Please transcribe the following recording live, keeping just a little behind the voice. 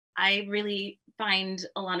I really find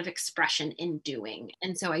a lot of expression in doing.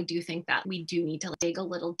 And so I do think that we do need to dig a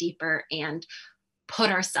little deeper and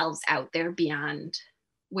put ourselves out there beyond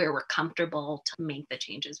where we're comfortable to make the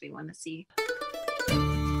changes we want to see.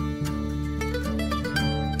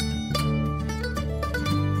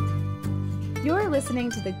 You're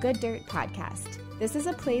listening to the Good Dirt Podcast. This is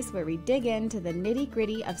a place where we dig into the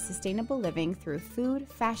nitty-gritty of sustainable living through food,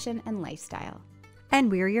 fashion, and lifestyle.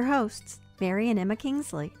 And we're your hosts, Mary and Emma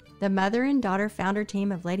Kingsley, the mother and daughter founder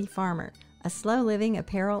team of Lady Farmer, a slow living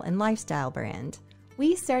apparel and lifestyle brand.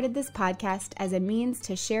 We started this podcast as a means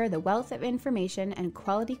to share the wealth of information and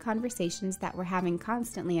quality conversations that we're having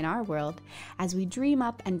constantly in our world as we dream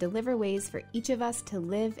up and deliver ways for each of us to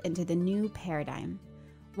live into the new paradigm,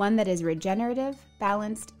 one that is regenerative,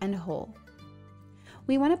 balanced, and whole.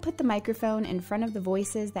 We want to put the microphone in front of the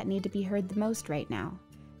voices that need to be heard the most right now.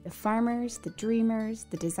 The farmers, the dreamers,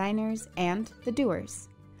 the designers, and the doers.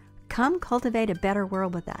 Come cultivate a better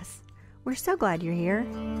world with us. We're so glad you're here.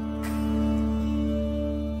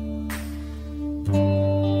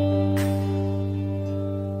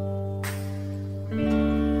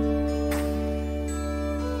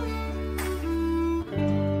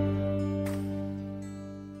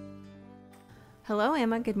 Hello,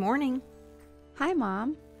 Emma. Good morning. Hi,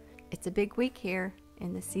 Mom. It's a big week here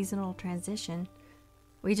in the seasonal transition.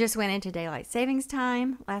 We just went into daylight savings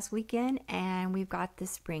time last weekend, and we've got the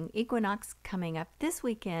spring equinox coming up this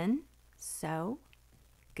weekend. So,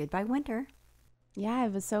 goodbye winter. Yeah, I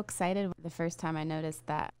was so excited the first time I noticed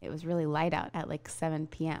that it was really light out at like 7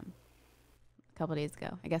 p.m. a couple days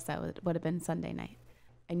ago. I guess that would have been Sunday night.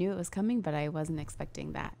 I knew it was coming, but I wasn't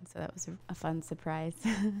expecting that. So that was a fun surprise.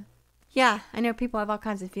 Yeah, I know people have all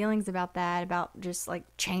kinds of feelings about that, about just like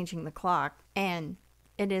changing the clock. And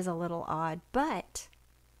it is a little odd, but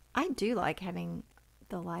I do like having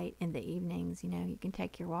the light in the evenings. You know, you can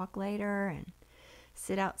take your walk later and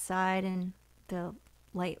sit outside in the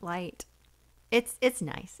late light. It's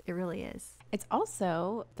nice. It really is. It's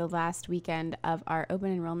also the last weekend of our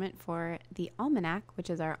open enrollment for the Almanac, which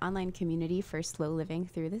is our online community for slow living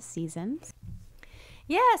through the seasons.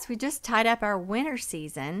 Yes, we just tied up our winter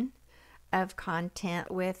season of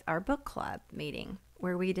content with our book club meeting,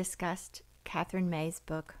 where we discussed Catherine May's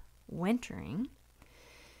book, Wintering.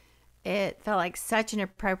 It felt like such an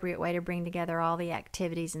appropriate way to bring together all the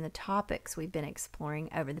activities and the topics we've been exploring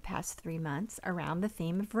over the past 3 months around the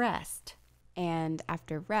theme of rest. And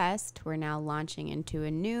after rest, we're now launching into a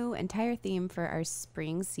new entire theme for our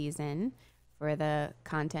spring season for the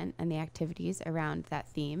content and the activities around that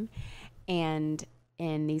theme. And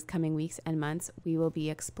in these coming weeks and months, we will be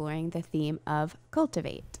exploring the theme of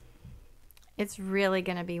cultivate. It's really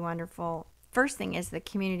going to be wonderful. First thing is the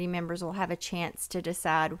community members will have a chance to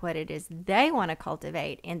decide what it is they want to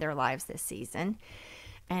cultivate in their lives this season.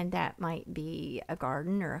 And that might be a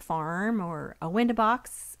garden or a farm or a window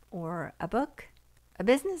box or a book, a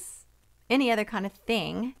business, any other kind of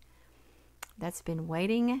thing that's been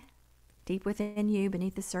waiting deep within you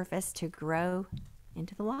beneath the surface to grow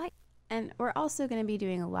into the light. And we're also going to be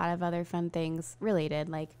doing a lot of other fun things related,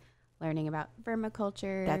 like learning about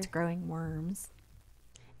vermiculture. That's growing worms.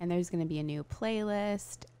 And there's going to be a new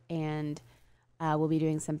playlist, and we'll be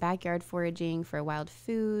doing some backyard foraging for wild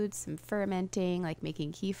foods, some fermenting, like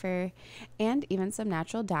making kefir, and even some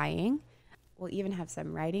natural dyeing. We'll even have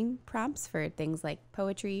some writing prompts for things like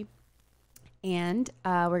poetry. And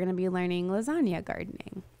we're going to be learning lasagna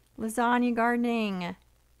gardening. Lasagna gardening.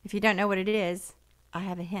 If you don't know what it is, I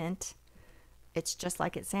have a hint. It's just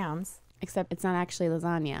like it sounds. Except it's not actually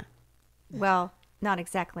lasagna. Well, not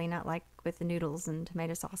exactly, not like with the noodles and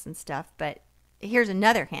tomato sauce and stuff, but here's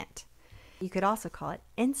another hint. You could also call it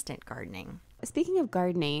instant gardening. Speaking of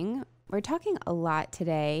gardening, we're talking a lot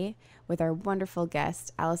today with our wonderful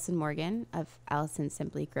guest, Alyson Morgan of Alyson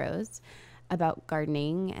Simply Grows, about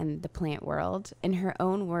gardening and the plant world. In her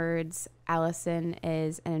own words, Alyson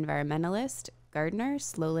is an environmentalist, gardener,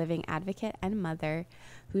 slow living advocate, and mother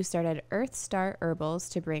who started Earth Star Herbals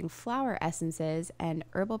to bring flower essences and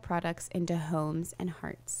herbal products into homes and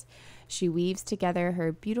hearts. She weaves together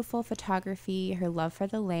her beautiful photography, her love for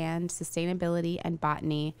the land, sustainability, and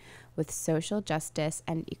botany with social justice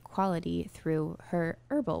and equality through her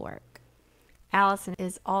herbal work. Alyson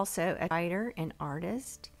is also a writer and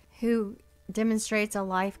artist who demonstrates a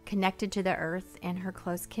life connected to the earth and her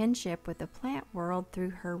close kinship with the plant world through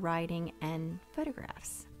her writing and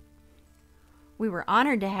photographs. We were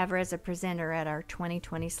honored to have her as a presenter at our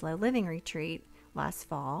 2020 Slow Living Retreat last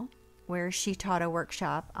fall, where she taught a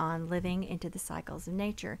workshop on living into the cycles of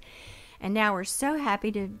nature. And now we're so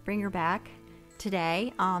happy to bring her back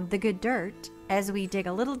today on The Good Dirt as we dig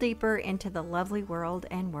a little deeper into the lovely world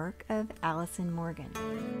and work of Alyson Morgan.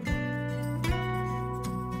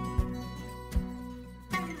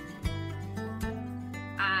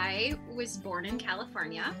 I was born in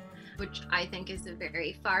California, which I think is a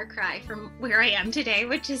very far cry from where I am today,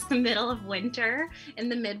 which is the middle of winter in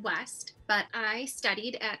the Midwest. But I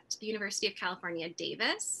studied at the University of California,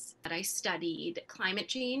 Davis. I studied climate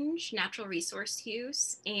change, natural resource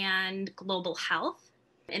use, and global health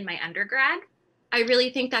in my undergrad. I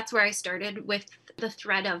really think that's where I started with the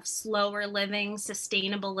thread of slower living,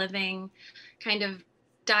 sustainable living, kind of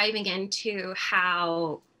diving into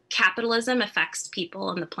how capitalism affects people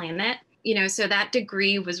on the planet. So that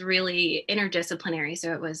degree was really interdisciplinary.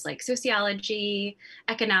 So it was like sociology,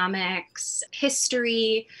 economics,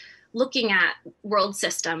 history, looking at world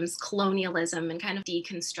systems, colonialism, and kind of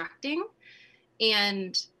deconstructing.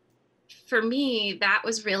 And for me, that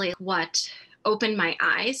was really what opened my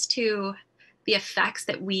eyes to the effects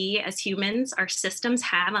that we as humans, our systems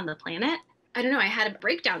have on the planet. I don't know, I had a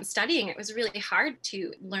breakdown studying. It was really hard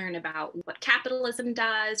to learn about what capitalism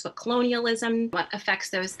does, what colonialism, what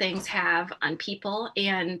effects those things have on people.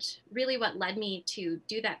 And really what led me to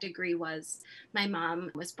do that degree was my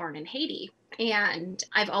mom was born in Haiti. And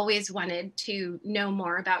I've always wanted to know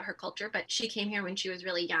more about her culture, but she came here when she was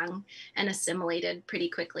really young and assimilated pretty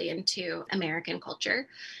quickly into American culture.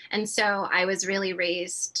 And so I was really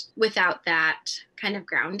raised without that kind of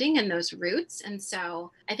grounding and those roots. And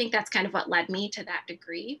so I think that's kind of what led me to that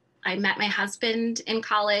degree. I met my husband in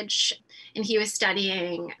college and he was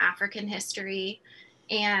studying African history.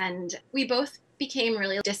 And we both became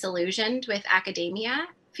really disillusioned with academia,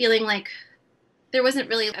 feeling like there wasn't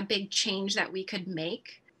really a big change that we could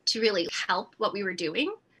make to really help what we were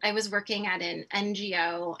doing. I was working at an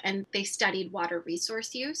NGO and they studied water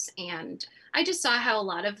resource use. And I just saw how a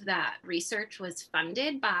lot of that research was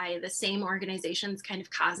funded by the same organizations kind of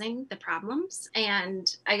causing the problems.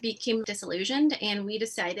 And I became disillusioned and we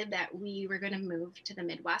decided that we were going to move to the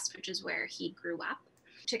Midwest, which is where he grew up,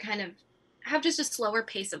 to kind of have just a slower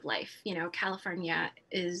pace of life. California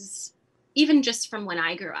is, even just from when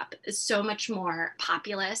I grew up, is so much more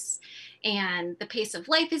populous and the pace of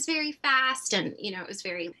life is very fast. And, it was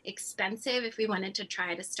very expensive if we wanted to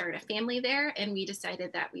try to start a family there. And we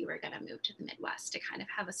decided that we were going to move to the Midwest to kind of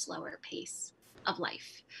have a slower pace of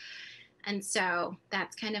life. And so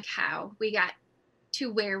that's kind of how we got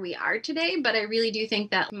to where we are today. But I really do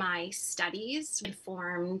think that my studies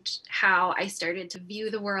informed how I started to view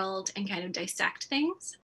the world and kind of dissect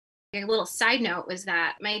things. A little side note was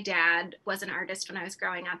that my dad was an artist when I was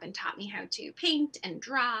growing up and taught me how to paint and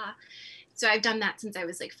draw. So I've done that since I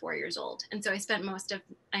was like 4 years old. And so I spent most of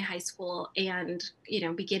my high school and,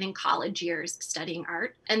 beginning college years studying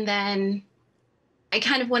art. And then I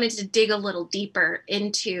kind of wanted to dig a little deeper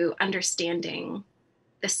into understanding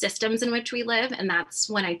the systems in which we live. And that's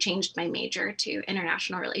when I changed my major to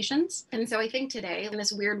international relations. And so I think today, in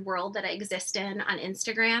this weird world that I exist in on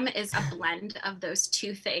Instagram, is a blend of those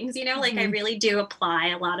two things. I really do apply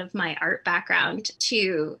a lot of my art background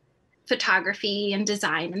to photography and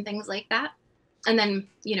design and things like that. And then,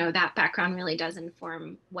 that background really does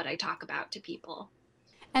inform what I talk about to people.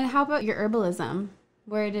 And how about your herbalism?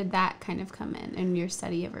 Where did that kind of come in your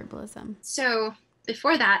study of herbalism? So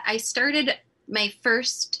before that, I started my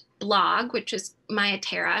first blog, which was Maya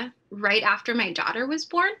Terra, right after my daughter was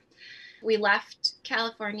born. We left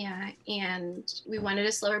California and we wanted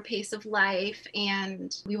a slower pace of life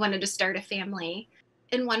and we wanted to start a family.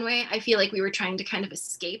 In one way, I feel like we were trying to kind of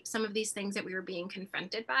escape some of these things that we were being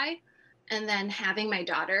confronted by. And then having my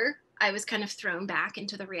daughter, I was kind of thrown back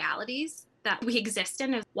into the realities that we exist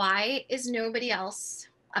in. Why is nobody else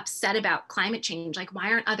upset about climate change? Like, why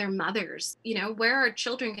aren't other mothers, where are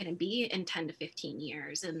children going to be in 10 to 15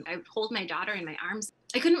 years? And I would hold my daughter in my arms.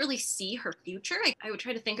 I couldn't really see her future. I would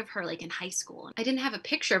try to think of her like in high school. I didn't have a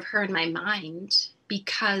picture of her in my mind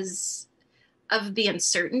because of the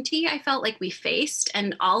uncertainty I felt like we faced.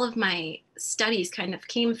 And all of my studies kind of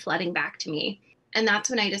came flooding back to me. And that's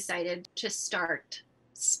when I decided to start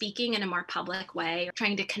speaking in a more public way,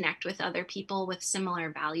 trying to connect with other people with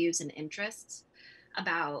similar values and interests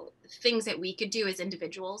about things that we could do as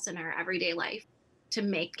individuals in our everyday life to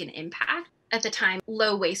make an impact. At the time,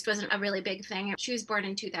 low waste wasn't a really big thing. She was born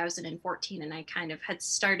in 2014, and I kind of had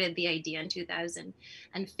started the idea in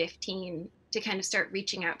 2015 to kind of start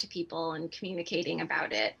reaching out to people and communicating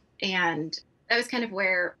about it. And that was kind of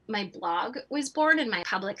where my blog was born and my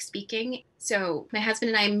public speaking. So my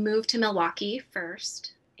husband and I moved to Milwaukee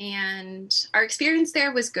first. And our experience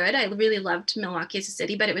there was good. I really loved Milwaukee as a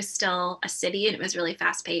city, but it was still a city and it was really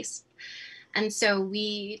fast paced. And so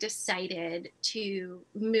we decided to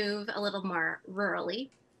move a little more rurally.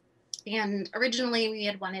 And originally we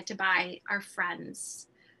had wanted to buy our friend's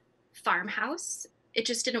farmhouse. It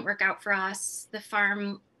just didn't work out for us. The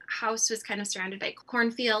farmhouse was kind of surrounded by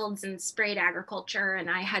cornfields and sprayed agriculture. And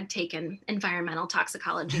I had taken environmental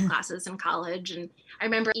toxicology classes in college. And I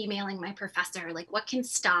remember emailing my professor, like, what can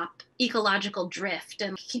stop ecological drift?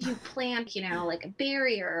 And can you plant, like a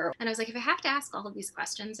barrier? And I was like, if I have to ask all of these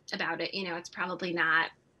questions about it, it's probably not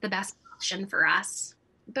the best option for us.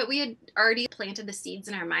 But we had already planted the seeds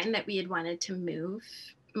in our mind that we had wanted to move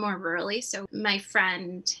more rurally. So my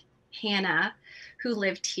friend Hannah, who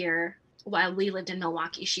lived here while we lived in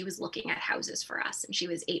Milwaukee, she was looking at houses for us, and she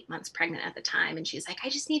was 8 months pregnant at the time. And she's like, I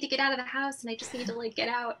just need to get out of the house, and I just need to get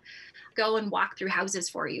out, go and walk through houses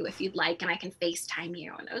for you if you'd like, and I can FaceTime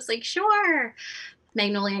you. And I was like, sure.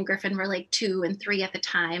 Magnolia and Griffin were 2 and 3 at the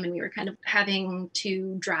time, and we were kind of having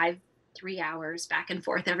to drive 3 hours back and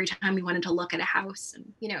forth every time we wanted to look at a house.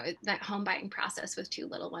 And, that home buying process with 2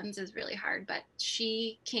 little ones is really hard. But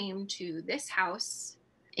she came to this house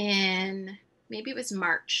in, maybe it was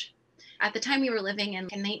March. At the time we were living in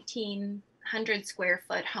a 1,900 square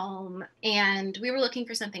foot home, and we were looking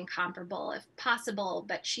for something comparable if possible,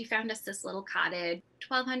 but she found us this little cottage,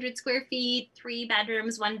 1,200 square feet, 3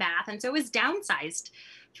 bedrooms, 1 bath. And so it was downsized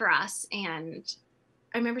for us. And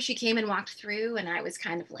I remember she came and walked through, and I was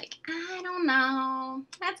kind of like, I don't know,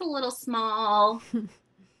 that's a little small.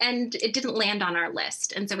 And it didn't land on our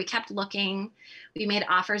list. And so we kept looking. We made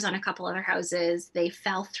offers on a couple other houses. They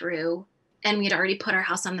fell through. And we had already put our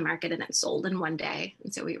house on the market, and it sold in 1 day.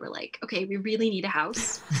 And so we were like, okay, we really need a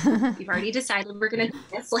house. We've already decided we're going to do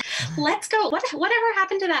this. Let's go. Whatever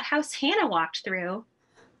happened to that house Hannah walked through?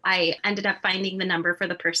 I ended up finding the number for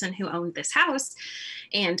the person who owned this house,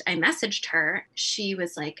 and I messaged her. She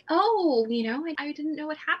was like, oh, I didn't know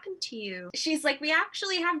what happened to you. She's like, we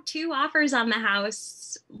actually have 2 offers on the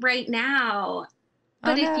house right now.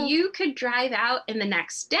 But if you could drive out in the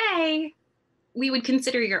next day, we would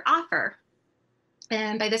consider your offer.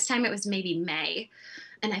 And by this time it was maybe May.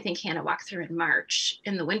 And I think Hannah walked through in March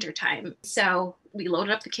in the wintertime. So we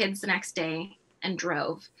loaded up the kids the next day and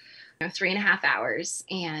drove 3.5 hours.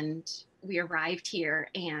 And we arrived here,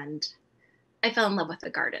 and I fell in love with the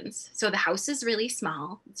gardens. So the house is really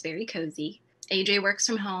small. It's very cozy. AJ works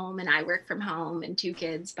from home, and I work from home, and 2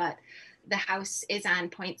 kids, but the house is on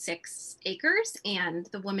 0.6 acres. And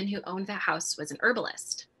the woman who owned the house was an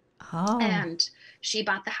herbalist. Oh. And she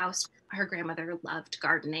bought the house. Her grandmother loved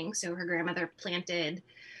gardening. So her grandmother planted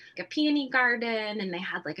a peony garden, and they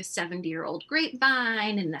had a 70-year-old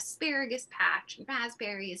grapevine and an asparagus patch and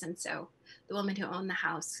raspberries. And so the woman who owned the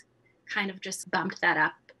house kind of just bumped that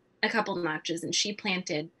up a couple notches, and she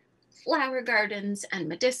planted flower gardens and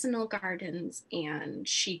medicinal gardens, and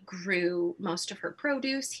she grew most of her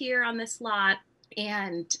produce here on this lot.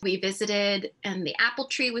 And we visited, and the apple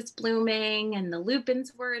tree was blooming, and the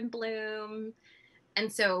lupins were in bloom.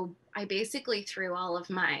 And so I basically threw all of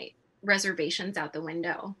my reservations out the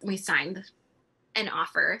window. We signed an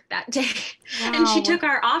offer that day. Wow. And she took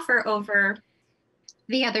our offer over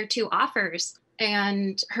the other 2 offers.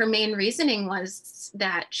 And her main reasoning was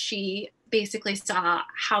that she basically saw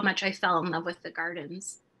how much I fell in love with the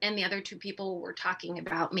gardens. And the other 2 people were talking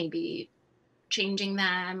about maybe changing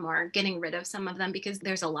them or getting rid of some of them because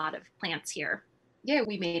there's a lot of plants here. Yeah,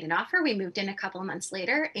 we made an offer. We moved in a couple of months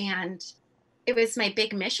later, and it was my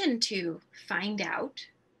big mission to find out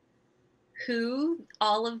who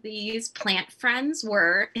all of these plant friends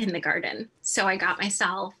were in the garden. So I got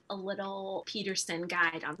myself a little Peterson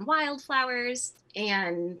guide on wildflowers.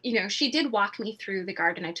 And, she did walk me through the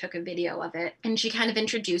garden. I took a video of it, and she kind of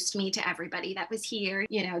introduced me to everybody that was here.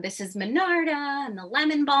 This is Monarda, and the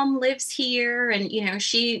lemon balm lives here. And,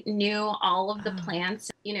 she knew all of the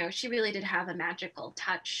plants. She really did have a magical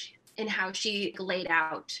touch in how she laid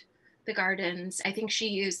out the gardens. I think she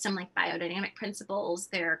used some biodynamic principles.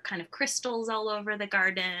 There are kind of crystals all over the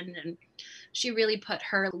garden, and she really put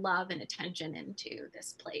her love and attention into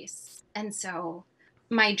this place. And so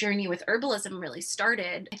my journey with herbalism really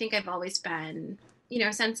started. I think I've always been,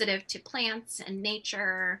 sensitive to plants and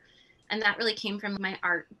nature, and that really came from my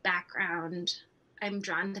art background. I'm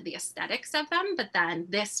drawn to the aesthetics of them, but then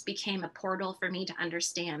this became a portal for me to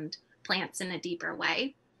understand plants in a deeper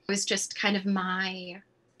way. It was just kind of my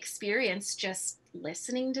experience just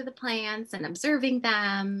listening to the plants and observing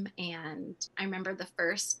them. And I remember the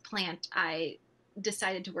first plant I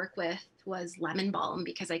decided to work with was lemon balm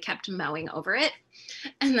because I kept mowing over it.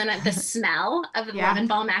 And then the smell of the lemon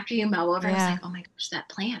balm after you mow over, I was like, oh my gosh, that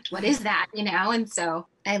plant, what is that? And so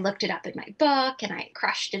I looked it up in my book and I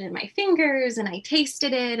crushed it in my fingers and I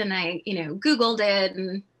tasted it and I, Googled it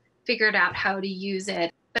and figured out how to use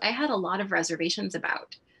it. But I had a lot of reservations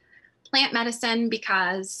about plant medicine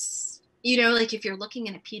because like if you're looking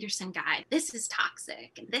in a Peterson guide, this is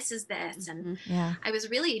toxic and this is this. And I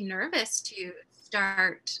was really nervous to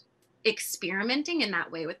start experimenting in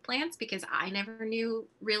that way with plants because I never knew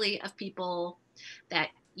really of people that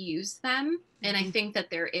use them. And I think that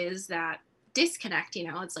there is that disconnect,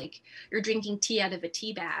 it's like you're drinking tea out of a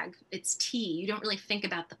tea bag. It's tea. You don't really think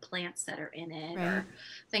about the plants that are in it or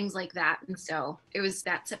things like that. And so it was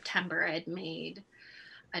that September I had made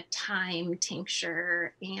a thyme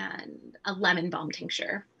tincture and a lemon balm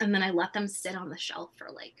tincture. And then I let them sit on the shelf for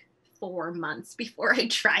like 4 months before I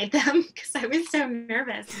tried them because I was so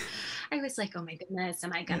nervous. I was like, oh my goodness,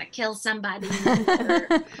 am I going to kill somebody?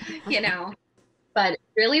 Or, but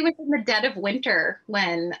really within the dead of winter,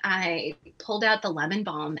 when I pulled out the lemon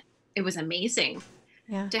balm, it was amazing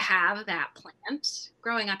to have that plant.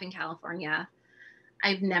 Growing up in California,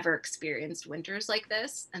 I've never experienced winters like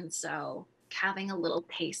this. And so having a little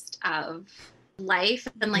taste of life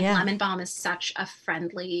and lemon balm is such a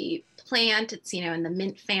friendly plant. It's, in the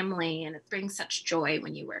mint family and it brings such joy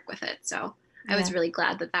when you work with it. So I was really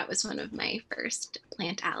glad that that was one of my first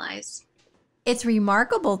plant allies. It's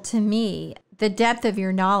remarkable to me, the depth of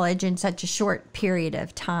your knowledge in such a short period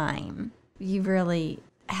of time. You really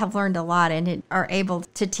have learned a lot and are able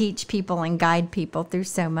to teach people and guide people through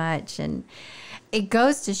so much. And it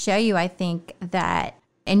goes to show you, I think, that,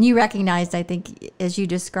 and you recognized, I think, as you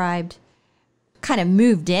described, kind of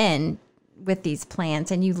moved in with these plants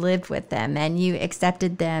and you lived with them and you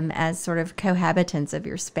accepted them as sort of cohabitants of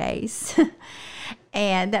your space.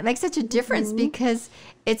 And that makes such a difference because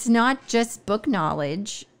it's not just book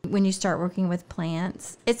knowledge when you start working with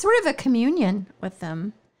plants. It's sort of a communion with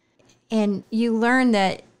them. And you learn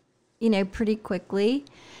that, pretty quickly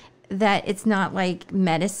that it's not like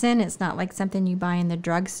medicine. It's not like something you buy in the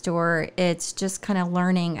drugstore. It's just kind of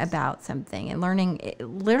learning about something and learning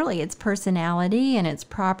literally its personality and its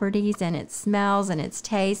properties and its smells and its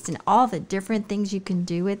taste and all the different things you can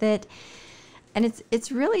do with it. And it's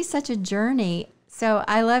really such a journey. So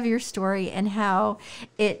I love your story and how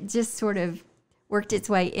it just sort of worked its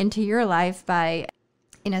way into your life by,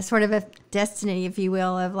 sort of a destiny, if you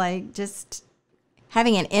will, of like just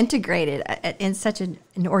having it integrated in such an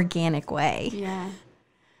organic way. Yeah.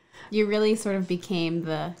 You really sort of became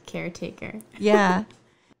the caretaker. Yeah.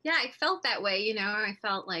 Yeah, I felt that way, I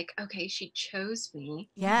felt like, okay, she chose me.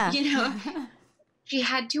 Yeah. She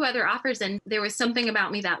had 2 other offers and there was something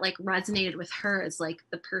about me that like resonated with her as like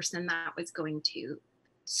the person that was going to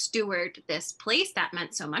steward this place that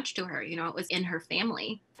meant so much to her. It was in her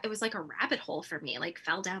family. It was like a rabbit hole for me, like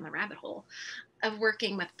fell down the rabbit hole of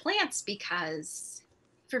working with plants because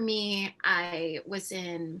for me, I was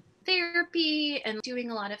in therapy and doing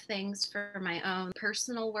a lot of things for my own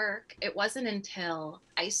personal work. It wasn't until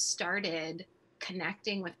I started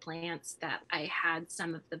connecting with plants that I had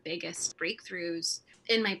some of the biggest breakthroughs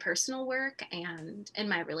in my personal work and in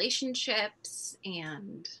my relationships.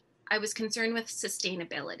 And I was concerned with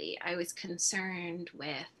sustainability. I was concerned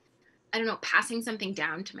with, passing something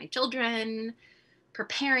down to my children,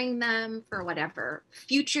 preparing them for whatever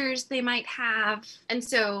futures they might have. And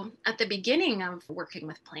so at the beginning of working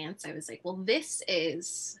with plants, I was like, well, this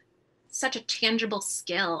is such a tangible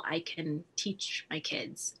skill I can teach my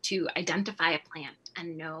kids to identify a plant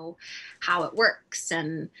and know how it works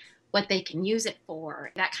and what they can use it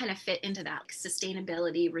for. That kind of fit into that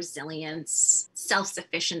sustainability, resilience,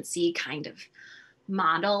 self-sufficiency kind of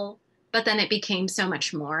model. But then it became so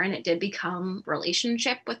much more and it did become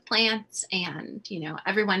relationship with plants. And,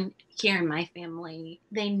 everyone here in my family,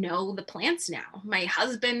 they know the plants now. My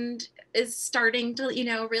husband is starting to,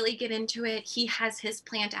 really get into it. He has his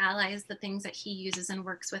plant allies, the things that he uses and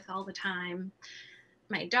works with all the time.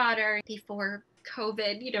 My daughter, before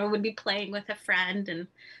COVID, would be playing with a friend and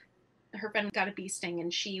her friend got a bee sting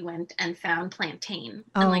and she went and found plantain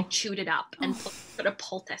and chewed it up and put a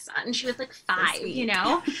poultice on. And she was like 5, So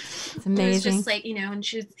it's amazing. It was just like, and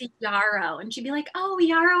she would see yarrow and she'd be like, oh,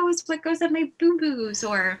 yarrow is what goes on my boo-boos.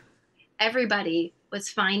 Or everybody was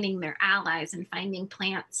finding their allies and finding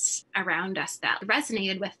plants around us that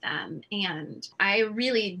resonated with them. And I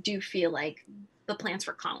really do feel like the plants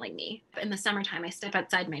were calling me. In the summertime, I step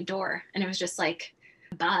outside my door and it was just like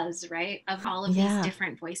buzz, right? Of all of Yeah. these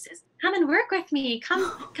different voices. Come and work with me. Come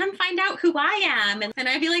find out who I am. And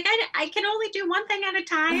I'd be like, I can only do one thing at a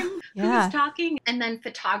time. Yeah. Who's talking? And then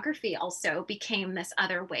photography also became this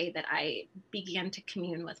other way that I began to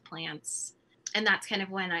commune with plants. And that's kind of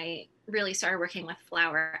when I really started working with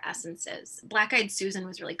flower essences. Black-eyed Susan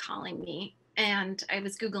was really calling me. And I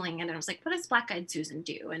was Googling it and I was like, what does Black-eyed Susan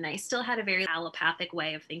do? And I still had a very allopathic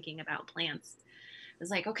way of thinking about plants. I was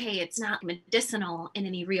like, okay, it's not medicinal in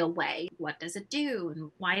any real way. What does it do?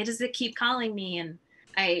 And why does it keep calling me? And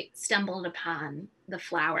I stumbled upon the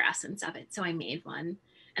flower essence of it. So I made one.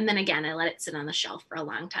 And then again, I let it sit on the shelf for a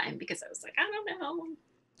long time because I was like, I don't know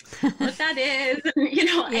what that is.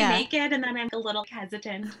 I make it and then I'm a little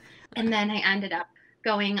hesitant. And then I ended up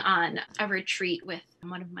going on a retreat with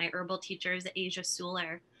one of my herbal teachers, Asia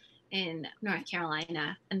Suler, in North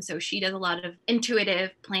Carolina. And so she does a lot of intuitive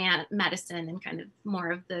plant medicine and kind of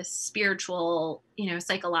more of the spiritual,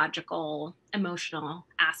 psychological, emotional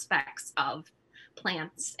aspects of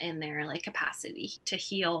plants and their like capacity to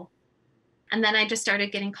heal. And then I just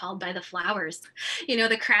started getting called by the flowers.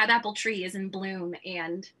 The crabapple tree is in bloom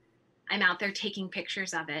and I'm out there taking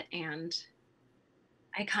pictures of it. And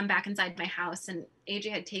I come back inside my house and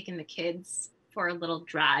AJ had taken the kids for a little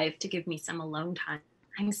drive to give me some alone time.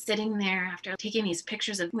 I'm sitting there after taking these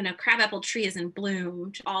pictures of when a crabapple tree is in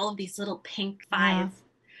bloom, all of these little pink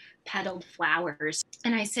 5-petaled flowers.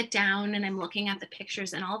 And I sit down and I'm looking at the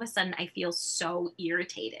pictures and all of a sudden I feel so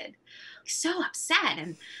irritated, so upset.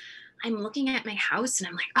 And I'm looking at my house and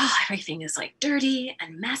I'm like, oh, everything is like dirty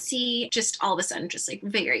and messy. Just all of a sudden, just like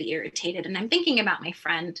very irritated. And I'm thinking about my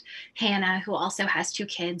friend, Hannah, who also has 2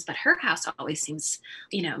 kids, but her house always seems,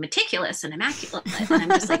 meticulous and immaculate. And I'm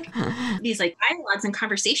just like, these like dialogues and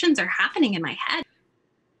conversations are happening in my head.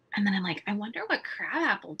 And then I'm like, I wonder what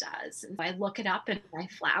crabapple does. And I look it up in my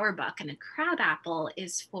flower book, and a crabapple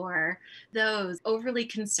is for those overly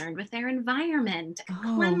concerned with their environment and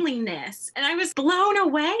cleanliness. And I was blown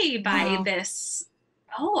away by this.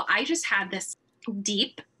 I just had this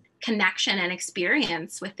deep connection and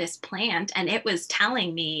experience with this plant, and it was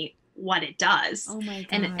telling me what it does. Oh my God.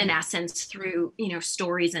 And in essence, through,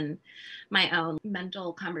 stories and my own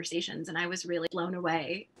mental conversations. And I was really blown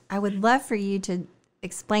away. I would love for you to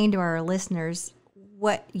explain to our listeners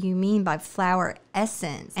what you mean by flower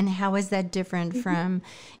essence and how is that different from,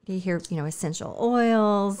 you hear, essential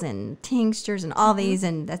oils and tinctures and all these,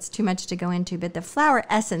 and that's too much to go into, but the flower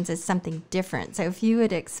essence is something different. So if you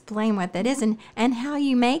would explain what that is and how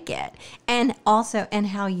you make it and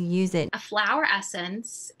how you use it. A flower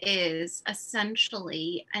essence is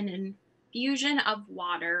essentially an infusion of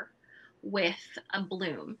water with a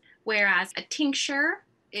bloom, whereas a tincture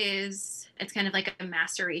it's kind of like a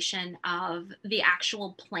maceration of the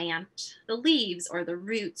actual plant, the leaves or the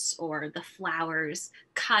roots or the flowers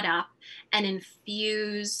cut up and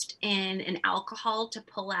infused in an alcohol to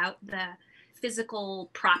pull out the physical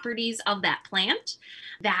properties of that plant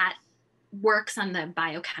that works on the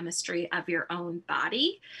biochemistry of your own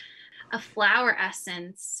body. A flower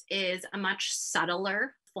essence is a much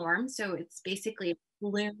subtler form. So it's basically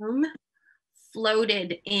bloom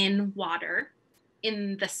floated in water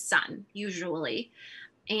in the sun usually,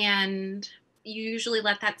 and you usually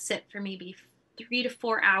let that sit for maybe 3 to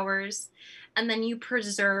 4 hours, and then you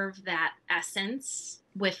preserve that essence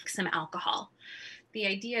with some alcohol. The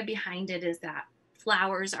idea behind it is that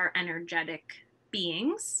flowers are energetic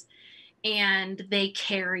beings and they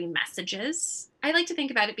carry messages. I like to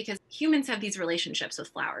think about it because humans have these relationships with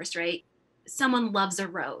flowers, right? Someone loves a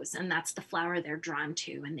rose and that's the flower they're drawn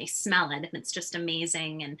to, and they smell it and it's just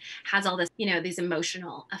amazing and has all this, these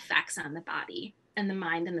emotional effects on the body and the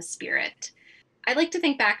mind and the spirit. I like to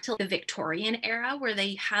think back to the Victorian era where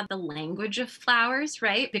they had the language of flowers,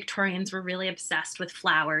 right? Victorians were really obsessed with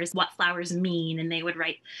flowers, what flowers mean. And they would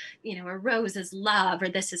write, a rose is love, or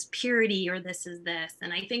this is purity, or this is this.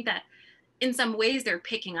 And I think that in some ways they're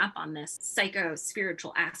picking up on this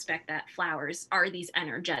psycho-spiritual aspect that flowers are these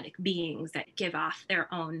energetic beings that give off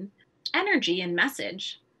their own energy and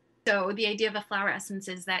message. So the idea of a flower essence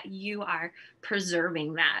is that you are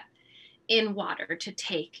preserving that in water to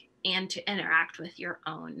take and to interact with your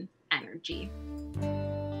own energy.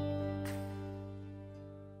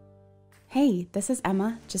 Hey, this is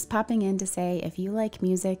Emma, just popping in to say if you like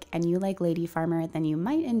music and you like Lady Farmer, then you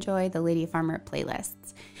might enjoy the Lady Farmer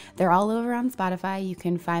playlists. They're all over on Spotify. You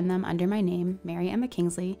can find them under my name, Mary Emma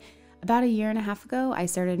Kingsley. About 1.5 years ago, I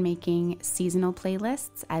started making seasonal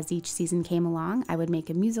playlists. As each season came along, I would make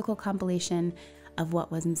a musical compilation of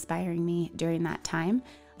what was inspiring me during that time.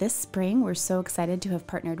 This spring, we're so excited to have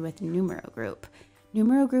partnered with Numero Group.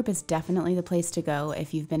 Numero Group is definitely the place to go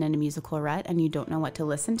if you've been in a musical rut and you don't know what to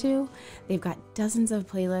listen to. They've got dozens of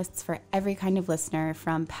playlists for every kind of listener,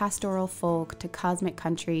 from pastoral folk to cosmic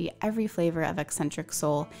country, every flavor of eccentric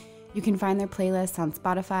soul. You can find their playlists on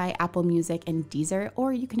Spotify, Apple Music, and Deezer,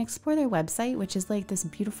 or you can explore their website, which is like this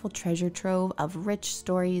beautiful treasure trove of rich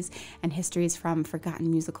stories and histories from forgotten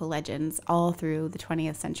musical legends all through the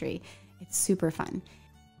 20th century. It's super fun.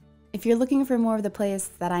 If you're looking for more of the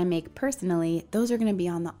playlists that I make personally, those are going to be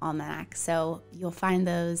on the Almanac, so you'll find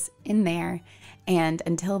those in there. And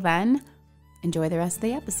until then, enjoy the rest of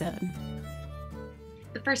the episode.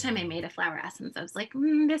 The first time I made a flower essence, I was like,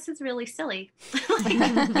 this is really silly.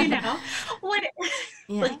 Like, what?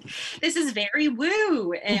 Yeah. Like, this is very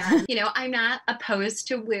woo. And, I'm not opposed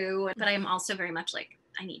to woo, but I'm also very much like,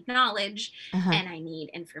 I need knowledge and I need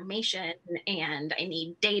information and I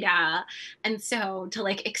need data. And so to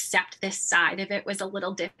like accept this side of it was a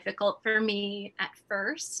little difficult for me at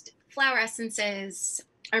first. Flower essences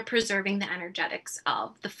are preserving the energetics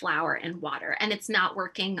of the flower and water. And it's not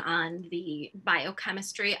working on the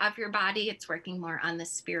biochemistry of your body. It's working more on the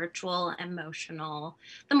spiritual, emotional,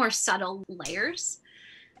 the more subtle layers.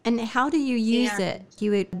 And how do you use it?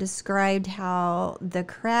 You had described how the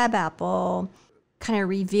crabapple kind of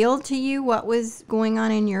revealed to you what was going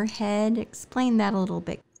on in your head. Explain that a little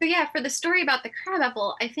bit. So yeah, for the story about the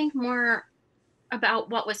crabapple, I think more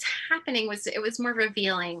about what was happening was it was more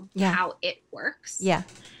revealing how it works. Yeah.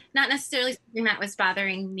 Not necessarily something that was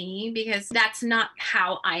bothering me, because that's not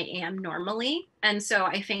how I am normally. And so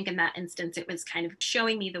I think in that instance, it was kind of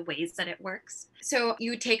showing me the ways that it works. So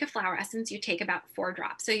you take a flower essence, you take about 4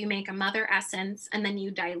 drops. So you make a mother essence and then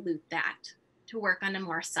you dilute that to work on a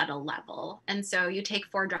more subtle level. And so you take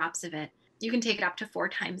 4 drops of it. You can take it up to 4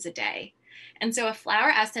 times a day. And so a flower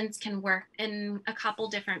essence can work in a couple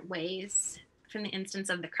different ways. From the instance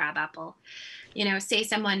of the crabapple, say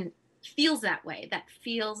someone feels that way, that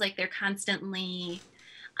feels like they're constantly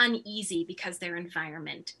uneasy because their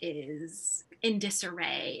environment is in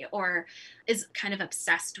disarray or is kind of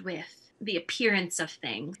obsessed with the appearance of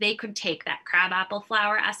things. They could take that crabapple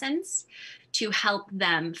flower essence to help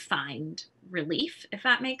them find relief, if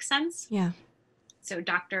that makes sense. Yeah. So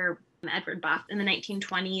Dr. Edward Bach in the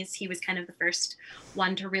 1920s, he was kind of the first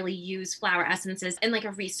one to really use flower essences in like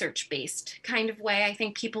a research-based kind of way. I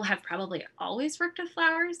think people have probably always worked with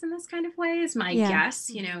flowers in this kind of way, is my guess,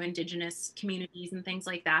 indigenous communities and things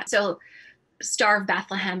like that. So Star of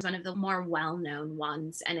Bethlehem is one of the more well-known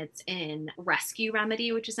ones, and it's in Rescue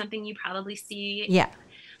Remedy, which is something you probably see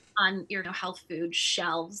on your health food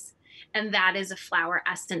shelves. And that is a flower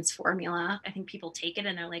essence formula. I think people take it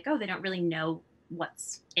and they're like, oh, they don't really know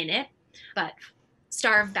what's in it. But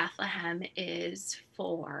Star of Bethlehem is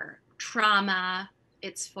for trauma.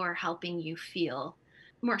 It's for helping you feel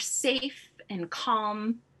more safe and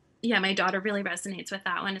calm. Yeah, my daughter really resonates with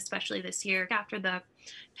that one, especially this year after the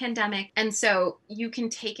pandemic. And so you can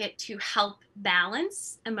take it to help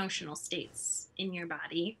balance emotional states in your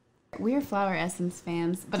body. We're flower essence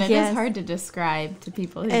fans, but it is hard to describe to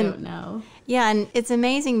people who don't know. Yeah, and it's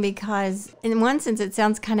amazing because in one sense it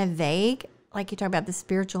sounds kind of vague, like you talk about the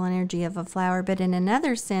spiritual energy of a flower, but in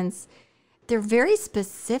another sense, they're very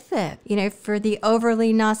specific, for the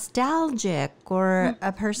overly nostalgic or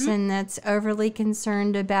a person that's overly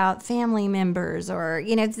concerned about family members or,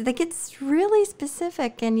 like it's really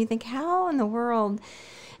specific. And you think, how in the world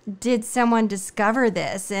did someone discover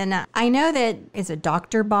this? And I know that it's a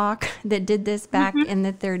Dr. Bach that did this back in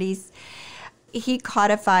the 30s. He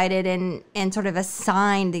codified it and sort of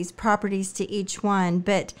assigned these properties to each one.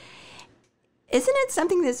 But isn't it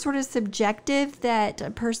something that's sort of subjective that a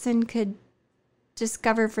person could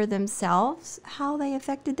discover for themselves how they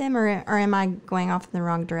affected them? Or am I going off in the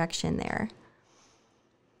wrong direction there?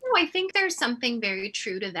 No, I think there's something very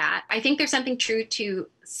true to that. I think there's something true to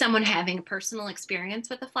someone having a personal experience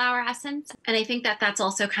with the flower essence. And I think that that's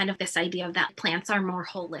also kind of this idea of that plants are more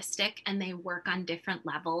holistic and they work on different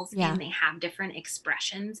levels and they have different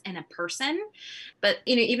expressions in a person. But,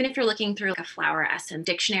 even if you're looking through like a flower essence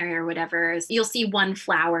dictionary or whatever, you'll see one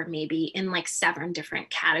flower maybe in like 7 different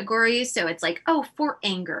categories. So it's like, oh, for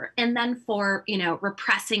anger and then for,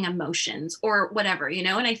 repressing emotions or whatever,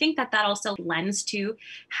 and I think that that also lends to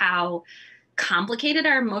how complicated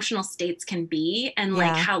our emotional states can be and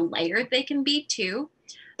like how layered they can be too.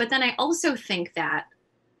 But then I also think that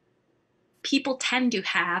people tend to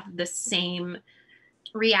have the same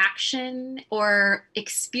reaction or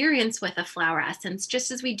experience with a flower essence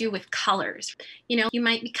just as we do with colors. You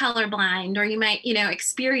might be colorblind or you might,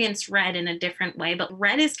 experience red in a different way, but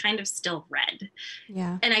red is kind of still red.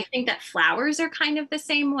 Yeah. And I think that flowers are kind of the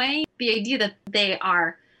same way. The idea that they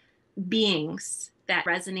are beings that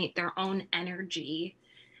resonate their own energy,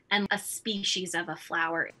 and a species of a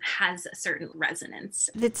flower has a certain resonance.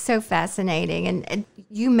 It's so fascinating. And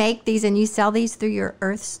you make these and you sell these through your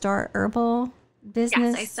Earth Star Herbal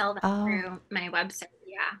business? Yes, I sell them through my website.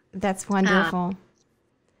 Yeah. That's wonderful.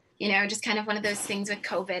 Just kind of one of those things with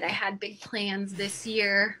COVID. I had big plans this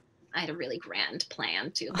year. I had a really grand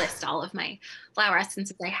plan to list all of my flower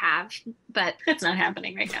essences I have, but it's not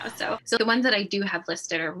happening right now. So the ones that I do have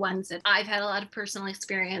listed are ones that I've had a lot of personal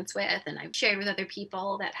experience with, and I've shared with other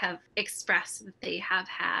people that have expressed that they have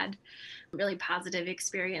had really positive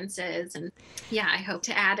experiences. And yeah, I hope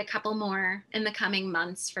to add a couple more in the coming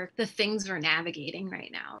months for the things we're navigating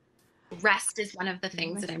right now. Rest is one of the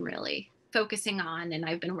things that I'm really focusing on, and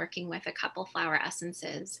I've been working with a couple flower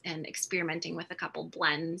essences and experimenting with a couple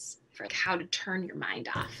blends for how to turn your mind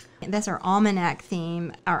off. And that's our almanac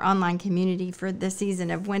theme. Our online community for the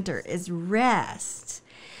season of winter is rest.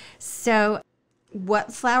 So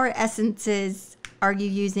what flower essences are you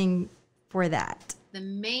using for that? The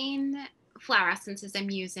main flower essences I'm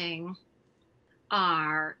using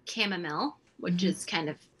are chamomile, which is kind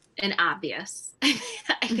of an obvious,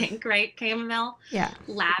 I think, right? Chamomile, yeah,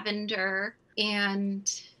 lavender,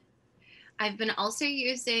 and I've been also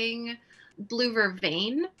using blue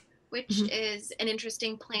vervain, which is an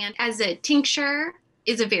interesting plant. As a tincture,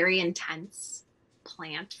 is a very intense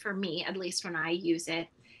plant for me, at least when I use it.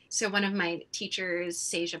 So one of my teachers,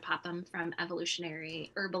 Seja Popham from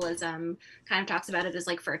Evolutionary Herbalism, kind of talks about it as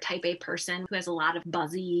like for a type A person who has a lot of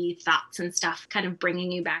buzzy thoughts and stuff, kind of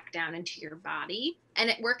bringing you back down into your body. And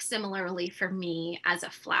it works similarly for me as a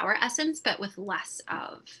flower essence, but with less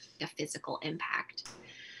of a physical impact.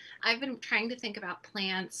 I've been trying to think about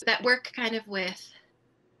plants that work kind of with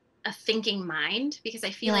a thinking mind, because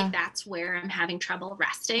I feel like that's where I'm having trouble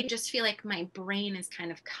resting. I just feel like my brain is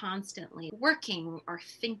kind of constantly working or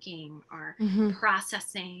thinking or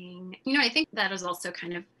processing. I think that is also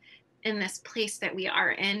kind of in this place that we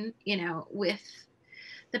are in, with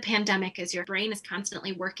the pandemic, as your brain is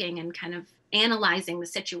constantly working and kind of analyzing the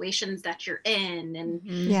situations that you're in, and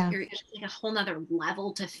you're like a whole nother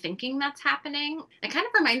level to thinking that's happening. It kind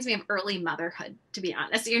of reminds me of early motherhood, to be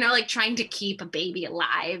honest. Like trying to keep a baby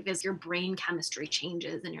alive as your brain chemistry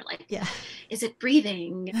changes, and you're like, is it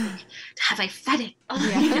breathing? Have I fed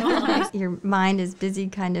it? Your mind is busy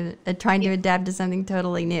kind of trying to adapt to something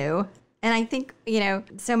totally new. And I think,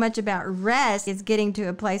 so much about rest is getting to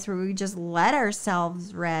a place where we just let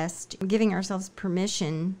ourselves rest, giving ourselves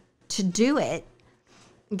permission to do it,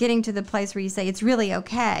 getting to the place where you say, it's really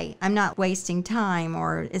okay. I'm not wasting time,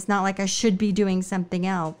 or it's not like I should be doing something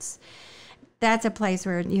else. That's a place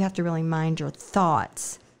where you have to really mind your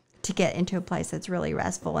thoughts to get into a place that's really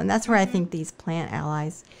restful. And that's where I think these plant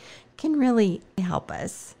allies can really help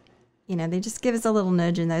us. They just give us a little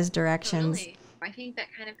nudge in those directions. Totally. I think that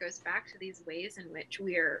kind of goes back to these ways in which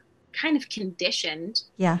we're kind of conditioned,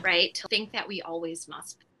 right, to think that we always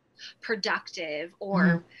must be productive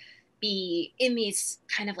or be in these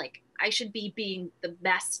kind of like, I should be being the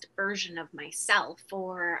best version of myself,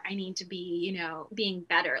 or I need to be, being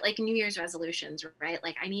better, like New Year's resolutions, right?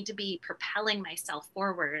 Like I need to be propelling myself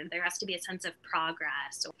forward. There has to be a sense of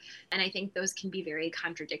progress. And I think those can be very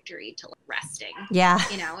contradictory to resting. Yeah.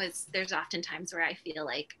 There's often times where I feel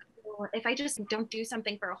like, if I just don't do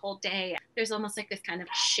something for a whole day, there's almost like this kind of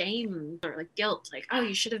shame or like guilt, like, oh,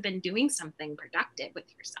 you should have been doing something productive with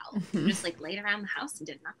yourself. You just like laid around the house and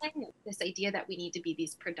did nothing. This idea that we need to be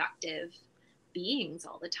these productive beings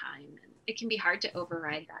all the time. And it can be hard to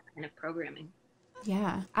override that kind of programming.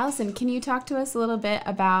 Yeah. Alyson, can you talk to us a little bit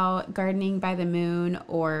about gardening by the moon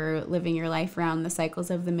or living your life around the cycles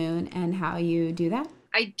of the moon and how you do that?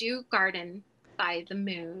 I do garden by the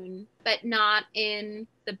moon, but not in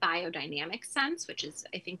the biodynamic sense, which is,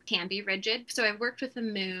 I think, can be rigid. So I've worked with the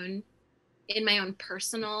moon in my own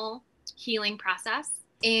personal healing process.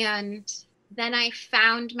 And then I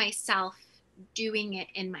found myself doing it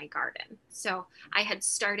in my garden. So I had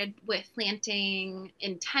started with planting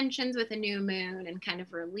intentions with a new moon and kind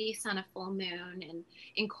of release on a full moon and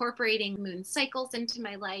incorporating moon cycles into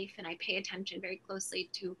my life. And I pay attention very closely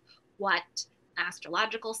to what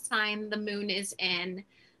astrological sign the moon is in,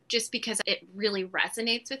 just because it really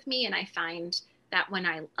resonates with me. And I find that when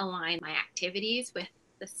I align my activities with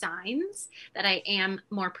the signs, that I am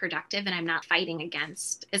more productive and I'm not fighting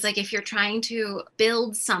against. It's like if you're trying to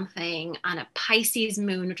build something on a Pisces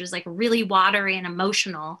moon, which is like really watery and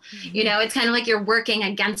emotional, it's kind of like you're working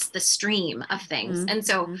against the stream of things. And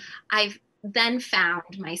so I've then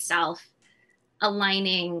found myself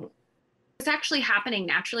aligning. It's actually happening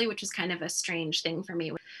naturally, which is kind of a strange thing for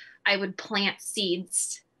me. I would plant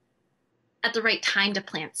seeds at the right time to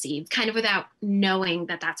plant seeds, kind of without knowing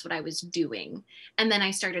that that's what I was doing. And then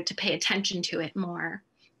I started to pay attention to it more.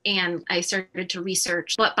 And I started to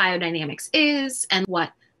research what biodynamics is and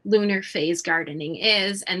what lunar phase gardening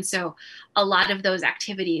is. And so a lot of those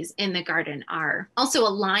activities in the garden are also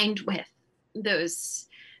aligned with those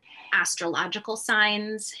astrological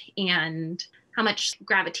signs and how much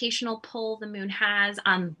gravitational pull the moon has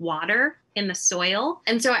on water in the soil.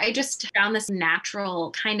 And so I just found this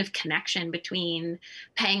natural kind of connection between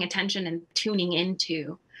paying attention and tuning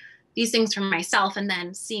into these things for myself, and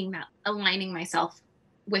then seeing that aligning myself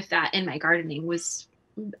with that in my gardening was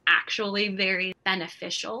actually very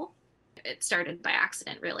beneficial. It started by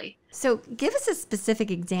accident, really. So give us a specific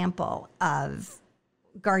example of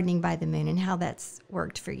gardening by the moon and how that's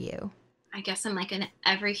worked for you. I guess I'm like an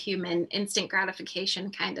every human instant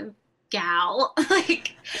gratification kind of gal.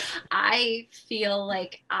 Like, I feel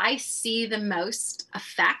like I see the most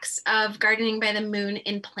effects of gardening by the moon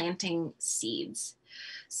in planting seeds.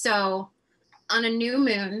 So on a new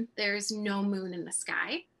moon, there's no moon in the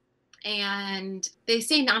sky. And they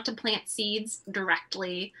say not to plant seeds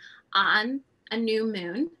directly on a new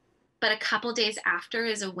moon, but a couple days after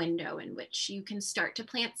is a window in which you can start to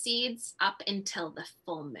plant seeds up until the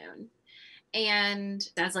full moon. And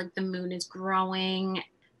as like the moon is growing,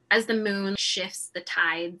 as the moon shifts the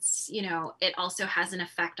tides, it also has an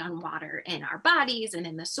effect on water in our bodies and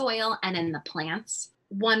in the soil and in the plants.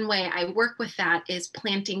 One way I work with that is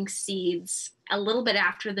planting seeds a little bit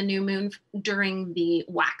after the new moon during the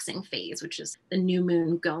waxing phase, which is the new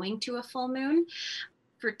moon going to a full moon,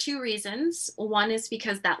 for two reasons. One is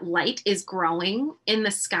because that light is growing in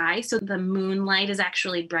the sky. So the moonlight is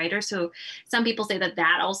actually brighter. So some people say that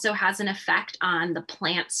that also has an effect on the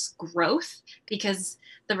plant's growth, because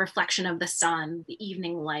the reflection of the sun, the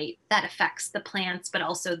evening light, that affects the plants, but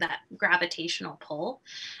also that gravitational pull.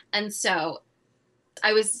 And so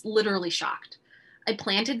I was literally shocked. I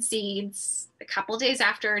planted seeds a couple days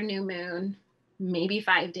after a new moon, maybe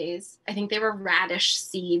 5 days. I think they were radish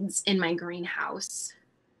seeds in my greenhouse.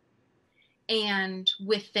 And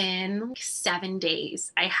within 7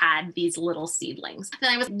 days, I had these little seedlings.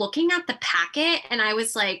 Then I was looking at the packet and I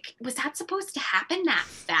was like, was that supposed to happen that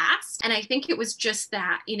fast? And I think it was just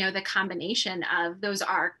that, the combination of those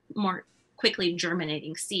are more quickly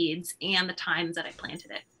germinating seeds and the times that I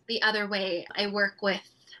planted it. The other way I work with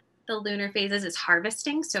the lunar phases is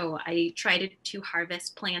harvesting. So I try to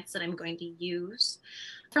harvest plants that I'm going to use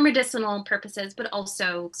for medicinal purposes, but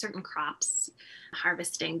also certain crops,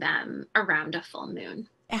 harvesting them around a full moon.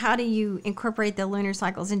 How do you incorporate the lunar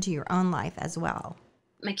cycles into your own life as well?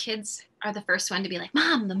 My kids are the first one to be like,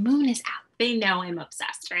 Mom, the moon is out. They know I'm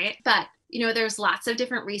obsessed, right? But, there's lots of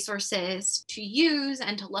different resources to use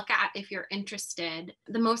and to look at if you're interested.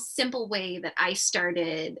 The most simple way that I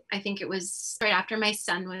started, I think it was right after my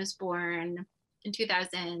son was born in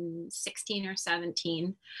 2016 or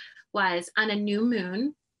 17, was on a new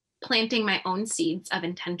moon, planting my own seeds of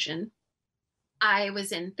intention. I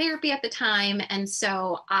was in therapy at the time, and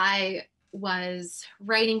so I was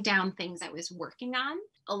writing down things I was working on.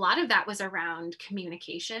 A lot of that was around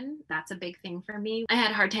communication. That's a big thing for me. I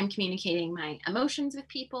had a hard time communicating my emotions with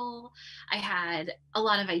people. I had a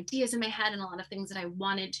lot of ideas in my head and a lot of things that I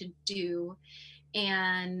wanted to do.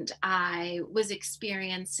 And I was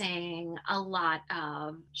experiencing a lot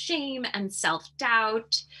of shame and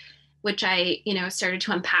self-doubt, which I, started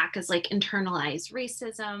to unpack as like internalized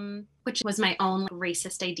racism, which was my own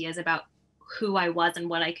racist ideas about who I was and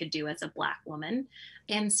what I could do as a Black woman.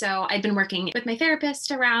 And so I'd been working with my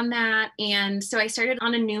therapist around that. And so I started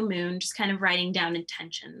on a new moon, just kind of writing down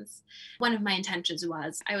intentions. One of my intentions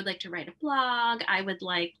was I would like to write a blog. I would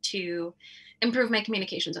like to improve my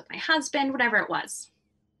communications with my husband, whatever it was.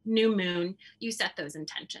 New moon, you set those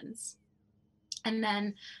intentions. And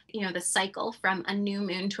then, the cycle from a new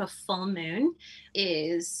moon to a full moon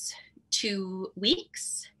is 2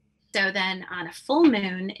 weeks. So then on a full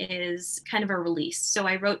moon is kind of a release. So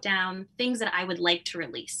I wrote down things that I would like to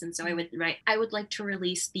release. And so I would write, I would like to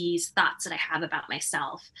release these thoughts that I have about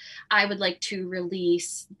myself. I would like to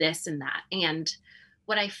release this and that. And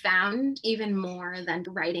what I found even more than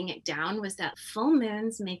writing it down was that full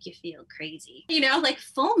moons make you feel crazy. Like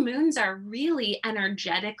full moons are really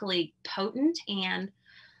energetically potent, and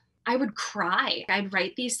I would cry. I'd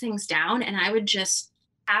write these things down and I would just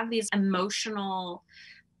have these emotional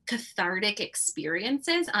cathartic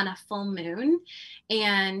experiences on a full moon.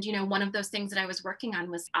 And, one of those things that I was working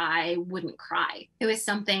on was I wouldn't cry. It was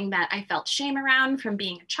something that I felt shame around from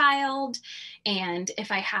being a child. And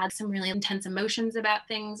if I had some really intense emotions about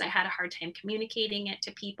things, I had a hard time communicating it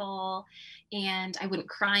to people, and I wouldn't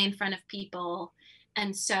cry in front of people.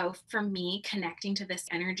 And so for me, connecting to this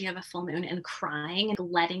energy of a full moon and crying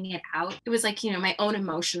and letting it out, it was like, my own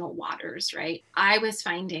emotional waters, right? I was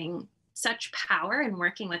finding such power in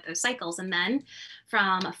working with those cycles. And then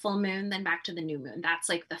from a full moon, then back to the new moon. That's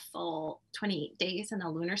like the full 28 days in the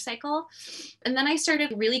lunar cycle. And then I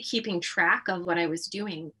started really keeping track of what I was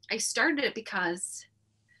doing. I started it because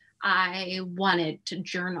I wanted to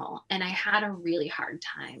journal, and I had a really hard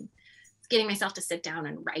time getting myself to sit down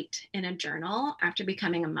and write in a journal after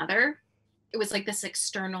becoming a mother. It was like this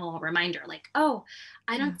external reminder, like, oh,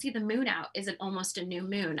 I don't see the moon out. Is it almost a new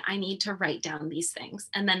moon? I need to write down these things.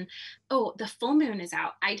 And then, oh, the full moon is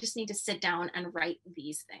out. I just need to sit down and write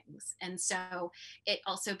these things. And so it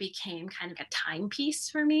also became kind of a timepiece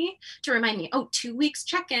for me to remind me, oh, 2 weeks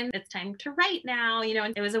check-in. It's time to write now.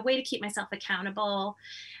 And it was a way to keep myself accountable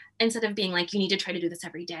instead of being like, you need to try to do this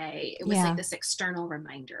every day. It was like this external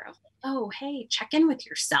reminder of, oh, hey, check in with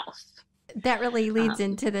yourself. That really leads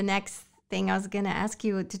into the next thing I was going to ask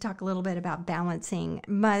you to talk a little bit about balancing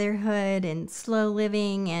motherhood and slow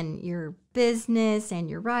living and your business and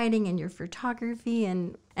your writing and your photography,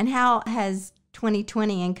 and how has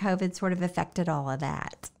 2020 and COVID sort of affected all of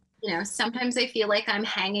that? Sometimes I feel like I'm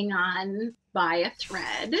hanging on by a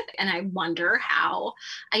thread and I wonder how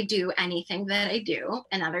I do anything that I do.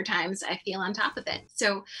 And other times I feel on top of it.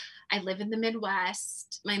 So I live in the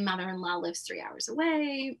Midwest. My mother-in-law lives 3 hours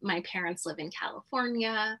away. My parents live in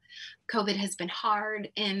California. COVID has been hard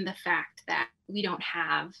in the fact that we don't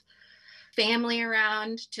have family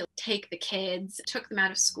around to take the kids. Took them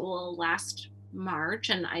out of school last March,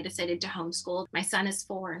 and I decided to homeschool. My son is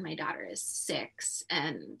 4 and my daughter is 6,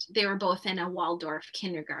 and they were both in a Waldorf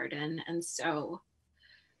kindergarten. And so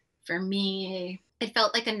for me, it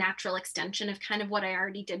felt like a natural extension of kind of what I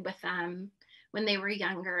already did with them when they were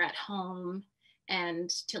younger at home, and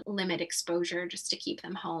to limit exposure just to keep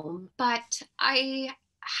them home. But I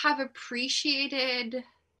have appreciated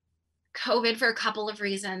COVID for a couple of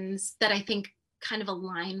reasons that I think kind of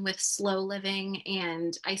align with slow living.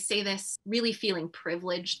 And I say this really feeling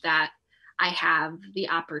privileged that I have the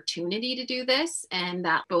opportunity to do this, and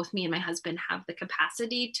that both me and my husband have the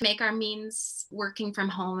capacity to make our means working from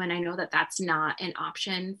home. And I know that that's not an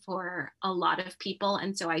option for a lot of people.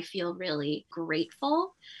 And so I feel really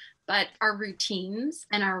grateful. But our routines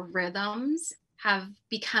and our rhythms have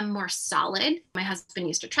become more solid. My husband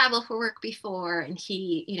used to travel for work before, and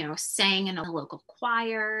he, sang in a local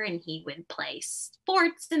choir, and he would play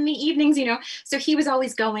sports in the evenings, so he was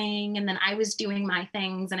always going, and then I was doing my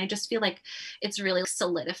things. And I just feel like it's really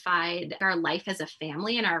solidified our life as a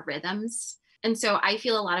family and our rhythms. And so I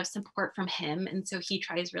feel a lot of support from him. And so he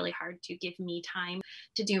tries really hard to give me time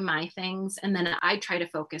to do my things. And then I try to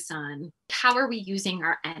focus on how are we using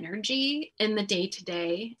our energy in the day to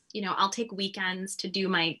day. I'll take weekends to do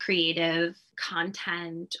my creative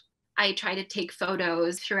content. I try to take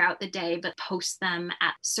photos throughout the day, but post them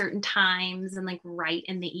at certain times and write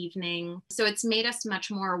in the evening. So it's made us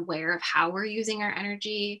much more aware of how we're using our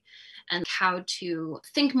energy and how to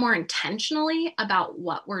think more intentionally about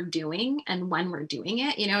what we're doing and when we're doing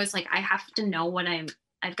it. It's like I have to know what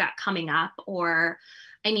I've got coming up, or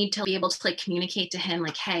I need to be able to communicate to him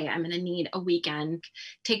hey, I'm going to need a weekend,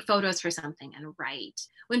 take photos for something and write.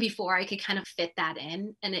 When before I could kind of fit that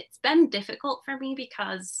in. And it's been difficult for me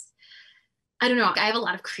because I don't know, I have a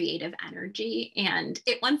lot of creative energy and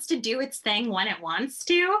it wants to do its thing when it wants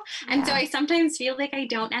to. And so I sometimes feel like I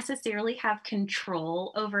don't necessarily have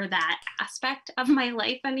control over that aspect of my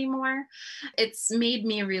life anymore. It's made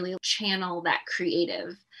me really channel that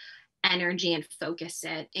creative energy and focus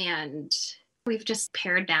it. And we've just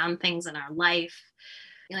pared down things in our life.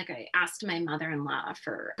 I asked my mother-in-law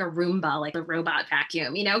for a Roomba, a robot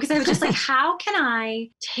vacuum, because I was just like, how can I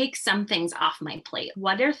take some things off my plate?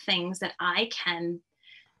 What are things that I can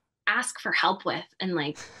ask for help with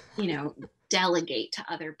and delegate to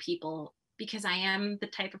other people? Because I am the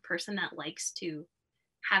type of person that likes to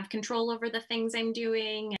have control over the things I'm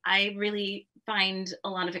doing. I really find a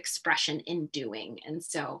lot of expression in doing. And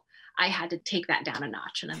so I had to take that down a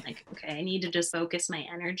notch, and I'm like, okay, I need to just focus my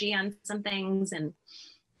energy on some things, and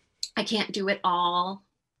I can't do it all.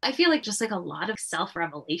 I feel like just a lot of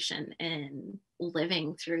self-revelation in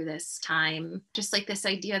living through this time. Just this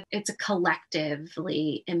idea, it's a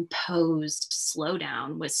collectively imposed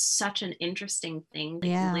slowdown was such an interesting thing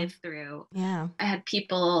to live through. Yeah. I had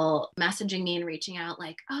people messaging me and reaching out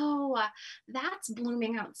oh, that's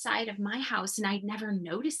blooming outside of my house and I'd never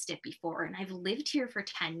noticed it before. And I've lived here for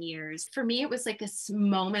 10 years. For me, it was this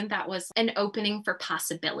moment that was an opening for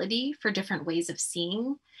possibility for different ways of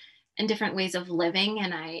seeing and different ways of living.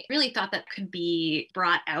 And I really thought that could be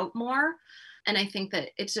brought out more. And I think that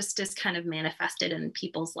it just is kind of manifested in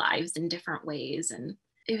people's lives in different ways. And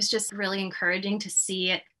it was just really encouraging to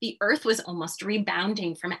see it. The earth was almost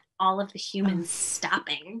rebounding from all of the humans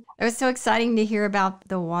stopping. It was so exciting to hear about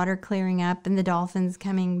the water clearing up and the dolphins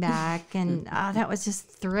coming back. And that was just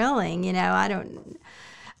thrilling. You know,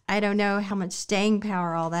 I don't know how much staying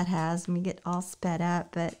power all that has when we get all sped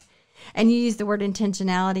up. And you use the word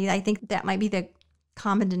intentionality. I think that might be the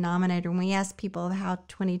common denominator when we ask people how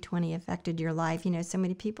 2020 affected your life. You know, so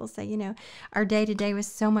many people say, you know, our day to day was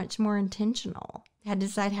so much more intentional. Had to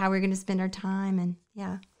decide how we're going to spend our time. And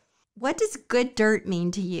yeah. What does good dirt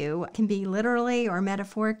mean to you? It can be literally or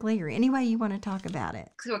metaphorically or any way you want to talk about it.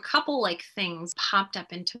 So a couple like things popped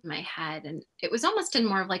up into my head, and it was almost in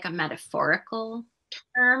more of like a metaphorical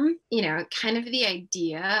term, you know, kind of the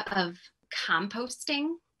idea of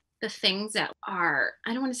composting the things that are,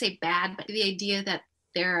 I don't want to say bad, but the idea that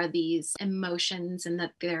there are these emotions and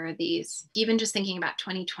that there are these, even just thinking about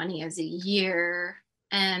 2020 as a year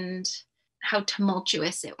and how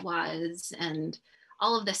tumultuous it was and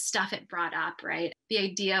all of the stuff it brought up, right? The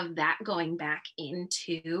idea of that going back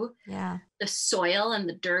into the soil and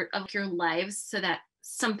the dirt of your lives so that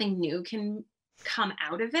something new can come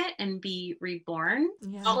out of it and be reborn.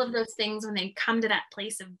 Yeah. All of those things, when they come to that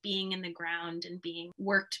place of being in the ground and being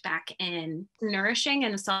worked back in, nourishing,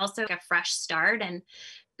 and it's also a fresh start.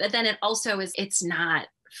 But then it also is, it's not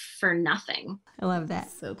for nothing. I love that.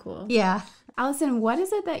 So cool. Yeah. Alyson, what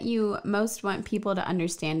is it that you most want people to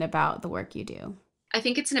understand about the work you do? I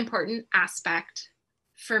think it's an important aspect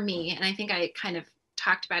for me, and I think I kind of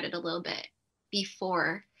talked about it a little bit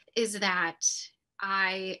before, is that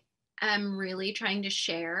I am really trying to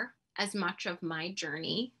share as much of my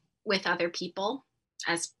journey with other people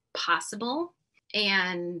as possible.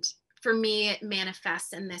 And for me, it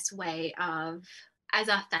manifests in this way of as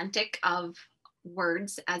authentic of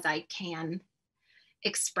words as I can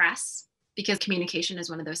express, because communication is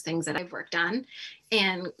one of those things that I've worked on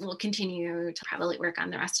and will continue to probably work on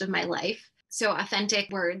the rest of my life. So authentic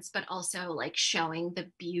words, but also like showing the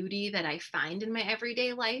beauty that I find in my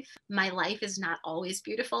everyday life. My life is not always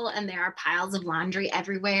beautiful, and there are piles of laundry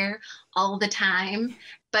everywhere all the time.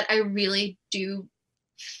 But I really do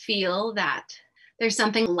feel that there's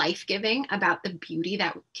something life-giving about the beauty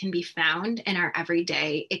that can be found in our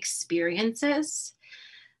everyday experiences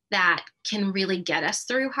that can really get us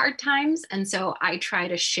through hard times. And so I try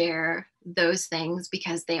to share those things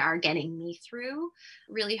because they are getting me through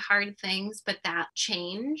really hard things, but that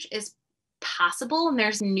change is possible and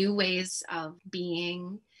there's new ways of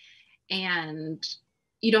being, and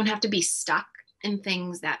you don't have to be stuck in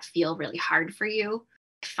things that feel really hard for you.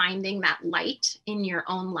 Finding that light in your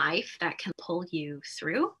own life that can pull you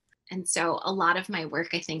through. And so a lot of my work,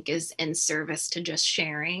 I think, is in service to just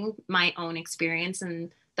sharing my own experience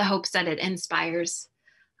and the hopes that it inspires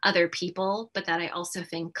other people, but that I also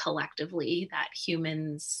think collectively that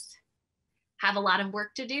humans have a lot of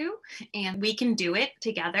work to do, and we can do it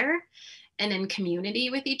together and in community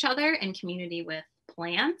with each other and community with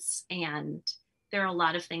plants. And there are a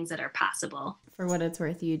lot of things that are possible. For what it's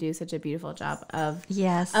worth, you do such a beautiful job of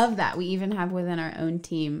of that. We even have within our own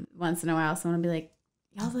team, once in a while, someone will be like,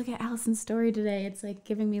 y'all look at Alyson's story today. It's like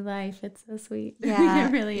giving me life. It's so sweet. Yeah,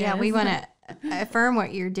 it really is. Yeah, we want to affirm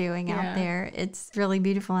what you're doing out there. It's really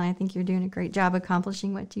beautiful, and I think you're doing a great job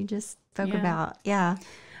accomplishing what you just spoke about. Yeah.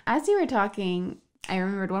 As you were talking, I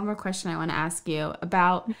remembered one more question I want to ask you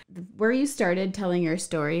about where you started telling your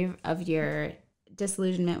story of your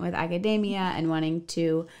disillusionment with academia and wanting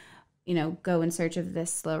to, you know, go in search of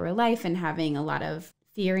this slower life and having a lot of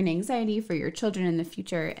fear and anxiety for your children in the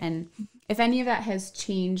future. And if any of that has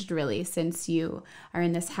changed really since you are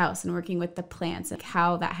in this house and working with the plants, like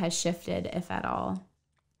how that has shifted, if at all.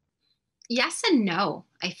 Yes and no,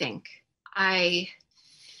 I think. I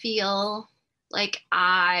feel like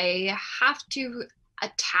I have to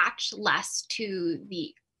attach less to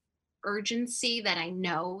the urgency that I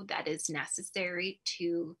know that is necessary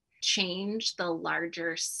to change the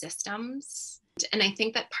larger systems. And I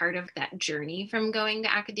think that part of that journey from going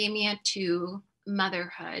to academia to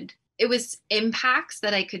motherhood, it was impacts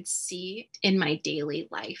that I could see in my daily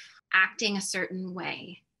life, acting a certain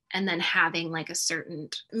way and then having like a certain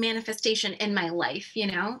manifestation in my life, you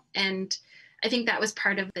know? And I think that was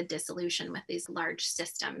part of the disillusion with these large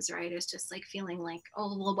systems, right? It's just like feeling like,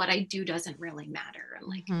 oh, well, what I do doesn't really matter. And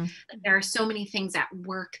like, there are so many things at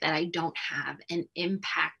work that I don't have an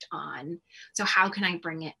impact on. So how can I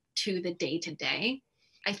bring it to the day to day?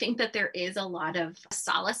 I think that there is a lot of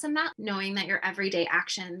solace in that, knowing that your everyday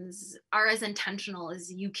actions are as intentional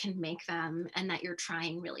as you can make them and that you're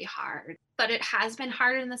trying really hard. But it has been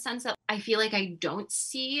hard in the sense that I feel like I don't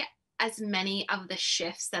see as many of the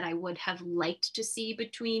shifts that I would have liked to see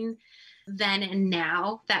between then and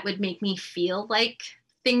now that would make me feel like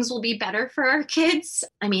things will be better for our kids.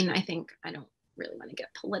 I mean, I think I don't really want to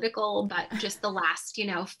get political, but just the last,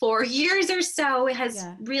 4 years or so, it has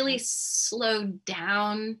really slowed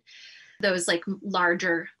down those like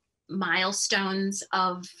larger milestones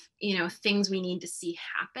of, things we need to see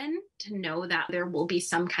happen to know that there will be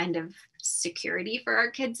some kind of security for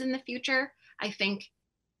our kids in the future. I think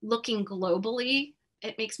looking globally,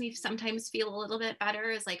 it makes me sometimes feel a little bit better.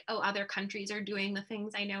 Is like, oh, other countries are doing the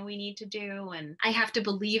things I know we need to do. And I have to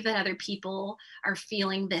believe that other people are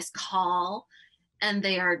feeling this call and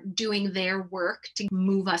they are doing their work to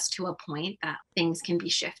move us to a point that things can be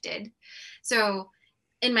shifted. So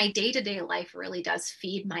in my day-to-day life, it really does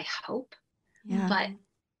feed my hope. Yeah. But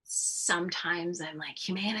sometimes I'm like,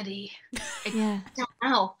 humanity, I don't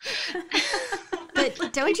know.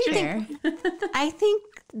 But don't you think, I think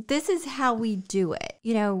this is how we do it.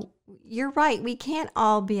 You're right. We can't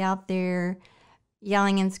all be out there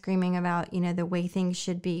yelling and screaming about, the way things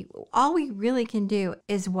should be. All we really can do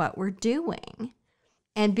is what we're doing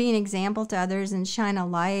and be an example to others and shine a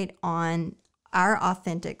light on our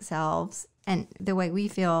authentic selves and the way we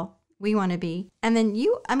feel we want to be. And then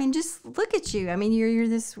just look at you. You're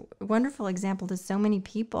this wonderful example to so many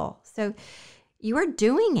people. So you are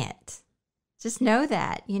doing it. Just know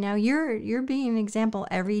that, you're being an example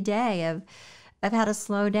every day of how to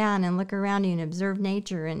slow down and look around you and observe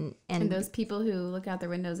nature and those people who look out their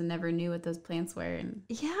windows and never knew what those plants were. And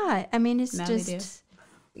it's just,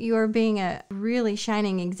 you are being a really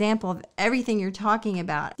shining example of everything you're talking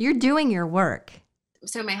about. You're doing your work.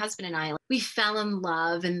 So my husband and I, we fell in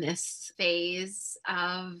love in this phase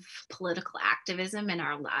of political activism in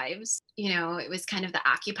our lives. It was kind of the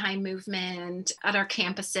Occupy movement at our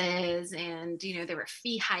campuses, and, there were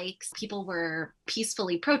fee hikes. People were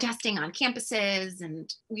peacefully protesting on campuses,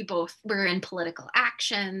 and we both were in political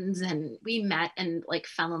actions, and we met and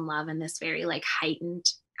fell in love in this very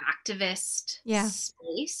heightened activist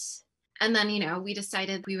space. And then, we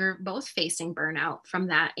decided we were both facing burnout from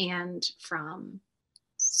that and from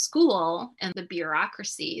school and the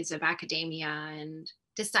bureaucracies of academia, and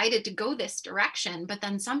decided to go this direction. But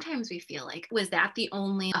then sometimes we feel like, was that the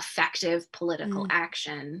only effective political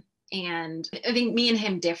action? And I think me and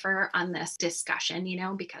him differ on this discussion,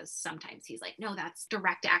 because sometimes he's like, no, that's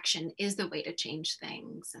direct action is the way to change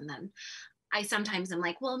things. And then I sometimes am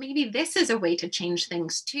like, well, maybe this is a way to change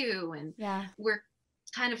things too. And we're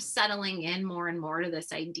kind of settling in more and more to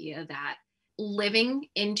this idea that living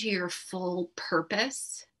into your full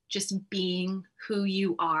purpose, just being who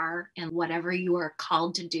you are and whatever you are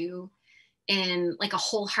called to do in a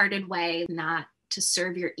wholehearted way, not to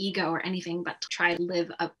serve your ego or anything, but to try to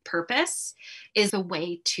live a purpose, is the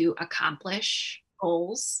way to accomplish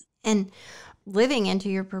goals. And living into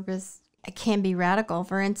your purpose can be radical.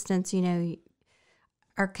 For instance,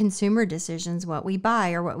 our consumer decisions, what we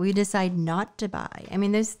buy or what we decide not to buy.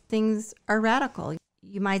 Those things are radical.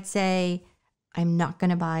 You might say, I'm not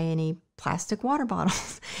going to buy any plastic water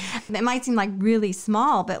bottles. It might seem really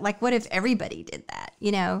small, but what if everybody did that?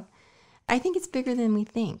 I think it's bigger than we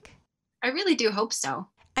think. I really do hope so.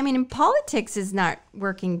 In politics is not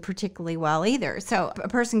working particularly well either. So a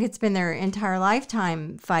person could spend their entire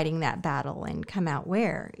lifetime fighting that battle and come out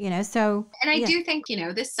where, so. And I do think,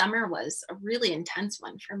 this summer was a really intense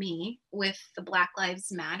one for me with the Black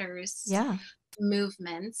Lives Matters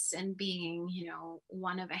movements and being,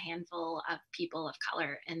 one of a handful of people of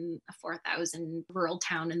color in a 4,000 rural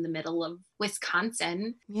town in the middle of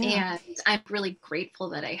Wisconsin. And I'm really grateful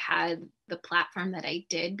that I had the platform that I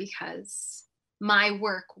did, because my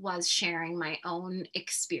work was sharing my own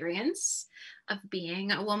experience of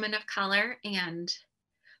being a woman of color. And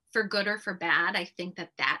for good or for bad, I think that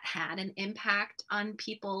had an impact on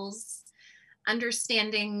people's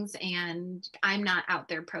understandings. And I'm not out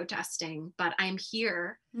there protesting, but I'm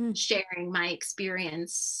here sharing my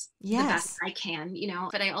experience the best I can,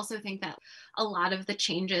 but I also think that a lot of the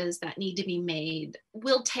changes that need to be made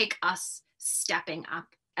will take us stepping up.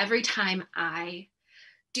 Every time I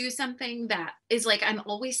do something that is I'm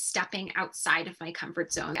always stepping outside of my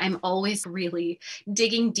comfort zone. I'm always really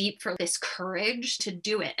digging deep for this courage to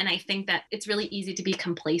do it. And I think that it's really easy to be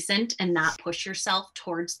complacent and not push yourself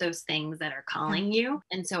towards those things that are calling you.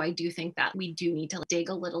 And so I do think that we do need to dig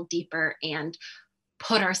a little deeper and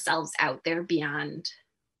put ourselves out there beyond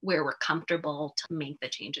where we're comfortable to make the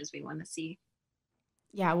changes we want to see.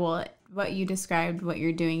 Yeah, well, what you described, what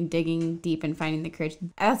you're doing, digging deep and finding the courage,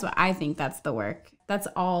 that's what I think that's the work. That's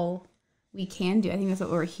all we can do. I think that's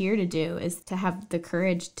what we're here to do, is to have the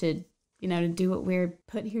courage to to do what we're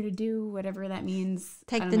put here to do, whatever that means.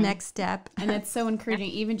 Take the next step. And it's so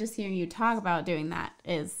encouraging. Even just hearing you talk about doing that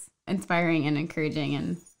is inspiring and encouraging.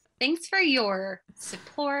 And thanks for your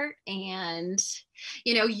support, and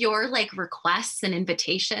your like requests and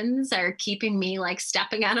invitations are keeping me like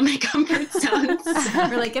stepping out of my comfort zone.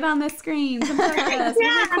 We're like, get on this screen. Come talk to us.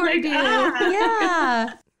 Yeah, We'll record you.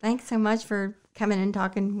 Yeah. Thanks so much for coming and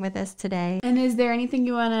talking with us today. And is there anything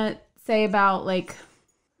you want to say about like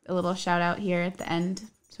a little shout out here at the end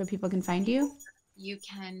so people can find you? You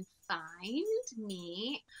can find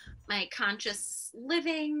me, my conscious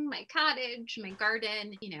living, my cottage, my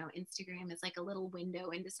garden. Instagram is like a little window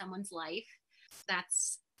into someone's life.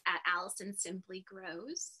 That's at Alyson Simply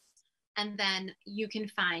Grows. And then you can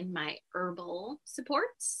find my herbal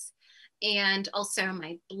supports and also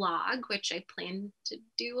my blog, which I plan to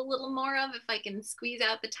do a little more of if I can squeeze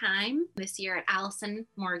out the time this year at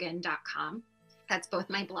AlysonMorgan.com. That's both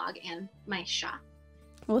my blog and my shop.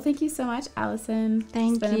 Well, thank you so much, Alyson.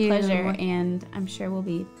 Thank you. It's been a pleasure, and I'm sure we'll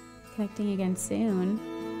be connecting again soon.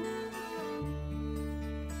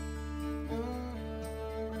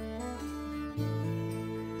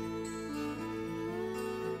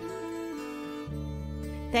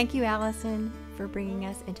 Thank you, Alyson, for bringing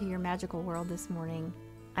us into your magical world this morning.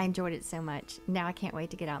 I enjoyed it so much. Now I can't wait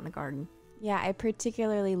to get out in the garden. Yeah, I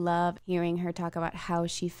particularly love hearing her talk about how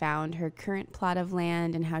she found her current plot of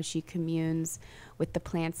land and how she communes with the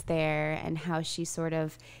plants there and how she sort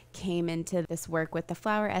of came into this work with the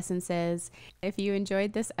flower essences. If you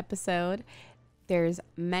enjoyed this episode, there's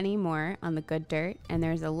many more on The Good Dirt, and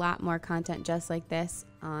there's a lot more content just like this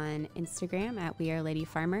on Instagram at We Are Lady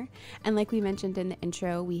Farmer. And like we mentioned in the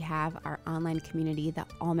intro, we have our online community, the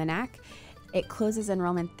Almanac. It closes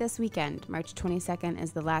enrollment this weekend. March 22nd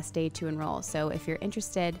is the last day to enroll. So if you're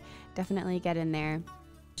interested, definitely get in there.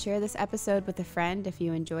 Share this episode with a friend if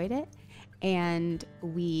you enjoyed it. And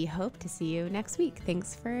we hope to see you next week.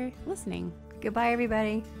 Thanks for listening. Goodbye,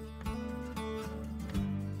 everybody.